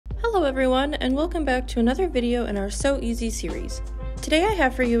Hello everyone, and welcome back to another video in our So Easy series. Today I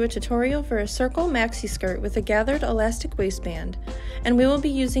have for you a tutorial for a circle maxi skirt with a gathered elastic waistband, and we will be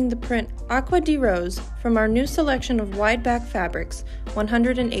using the print Aqua di Rose from our new selection of wide back fabrics,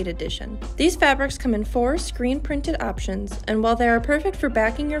 108 edition. These fabrics come in 4 screen printed options, and while they are perfect for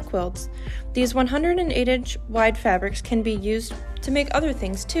backing your quilts, these 108-inch wide fabrics can be used to make other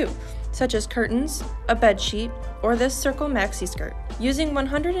things too, such as curtains, a bed sheet, or this circle maxi skirt. Using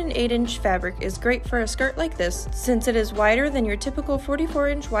 108-inch fabric is great for a skirt like this since it is wider than your typical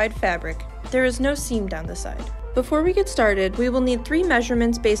 44-inch wide fabric. There is no seam down the side. Before we get started, we will need 3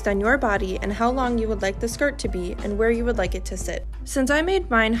 measurements based on your body and how long you would like the skirt to be and where you would like it to sit. Since I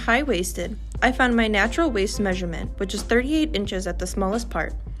made mine high-waisted, I found my natural waist measurement, which is 38 inches at the smallest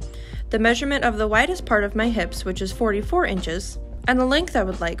part, the measurement of the widest part of my hips, which is 44 inches, and the length I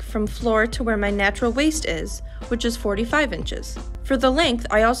would like from floor to where my natural waist is, which is 45 inches. For the length,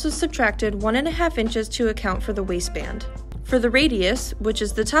 I also subtracted 1.5 inches to account for the waistband. For the radius, which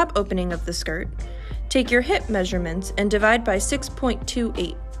is the top opening of the skirt, take your hip measurements and divide by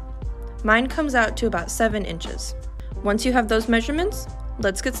 6.28. Mine comes out to about 7 inches. Once you have those measurements,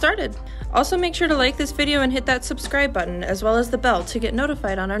 let's get started. Also make sure to like this video and hit that subscribe button as well as the bell to get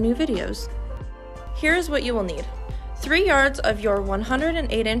notified on our new videos. Here is what you will need. 3 yards of your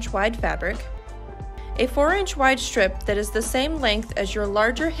 108-inch wide fabric, a 4-inch wide strip that is the same length as your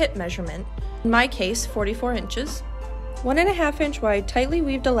larger hip measurement, in my case 44 inches, 1.5-inch wide tightly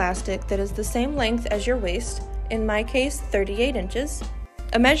weaved elastic that is the same length as your waist, in my case 38 inches,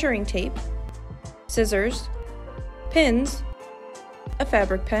 a measuring tape, scissors, pins, a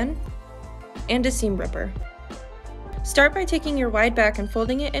fabric pen, and a seam ripper. Start by taking your wide back and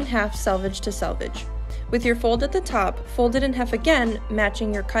folding it in half selvage to selvage. With your fold at the top, fold it in half again,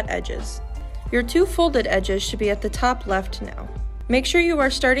 matching your cut edges. Your 2 folded edges should be at the top left now. Make sure you are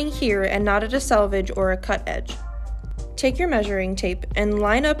starting here and not at a selvage or a cut edge. Take your measuring tape and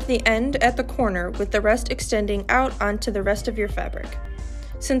line up the end at the corner with the rest extending out onto the rest of your fabric.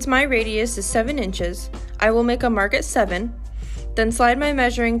 Since my radius is 7 inches, I will make a mark at 7, then slide my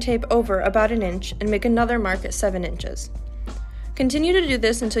measuring tape over about 1 inch and make another mark at 7 inches. Continue to do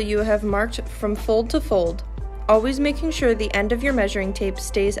this until you have marked from fold to fold, always making sure the end of your measuring tape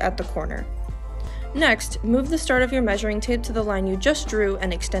stays at the corner. Next, move the start of your measuring tape to the line you just drew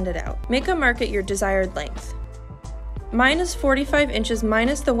and extend it out. Make a mark at your desired length. Mine is 45 inches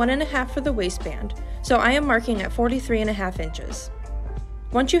minus the 1.5 for the waistband, so I am marking at 43.5 inches.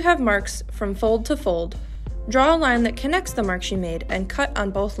 Once you have marks from fold to fold, draw a line that connects the marks you made and cut on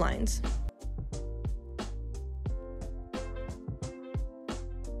both lines.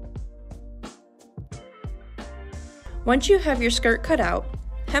 Once you have your skirt cut out,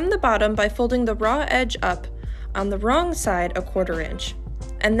 hem the bottom by folding the raw edge up on the wrong side 1/4 inch,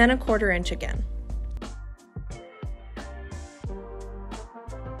 and then 1/4 inch again.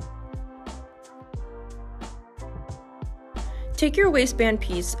 Take your waistband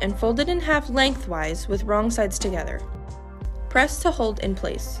piece and fold it in half lengthwise with wrong sides together. Press to hold in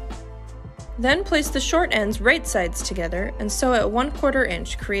place. Then place the short ends right sides together and sew at 1/4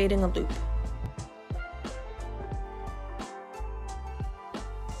 inch, creating a loop.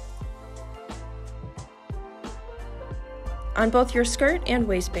 On both your skirt and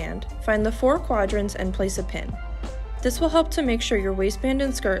waistband, find the 4 quadrants and place a pin. This will help to make sure your waistband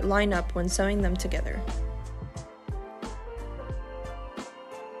and skirt line up when sewing them together.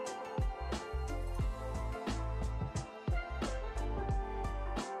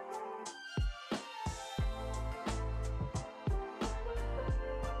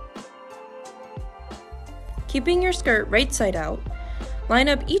 Keeping your skirt right side out, line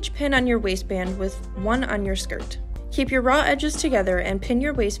up each pin on your waistband with one on your skirt. Keep your raw edges together and pin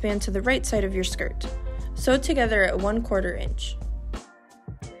your waistband to the right side of your skirt. Sew together at 1/4 inch.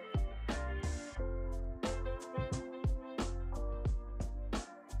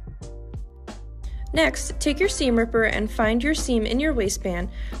 Next, take your seam ripper and find your seam in your waistband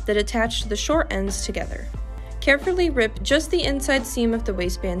that attach the short ends together. Carefully rip just the inside seam of the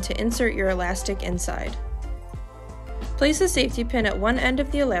waistband to insert your elastic inside. Place a safety pin at one end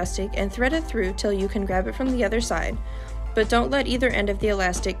of the elastic and thread it through till you can grab it from the other side, but don't let either end of the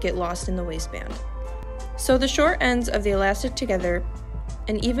elastic get lost in the waistband. Sew the short ends of the elastic together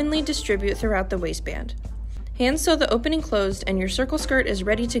and evenly distribute throughout the waistband. Hand sew the opening closed and your circle skirt is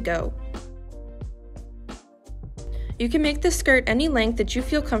ready to go. You can make this skirt any length that you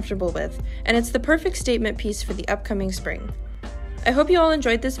feel comfortable with, and it's the perfect statement piece for the upcoming spring. I hope you all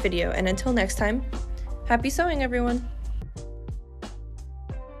enjoyed this video, and until next time, happy sewing everyone!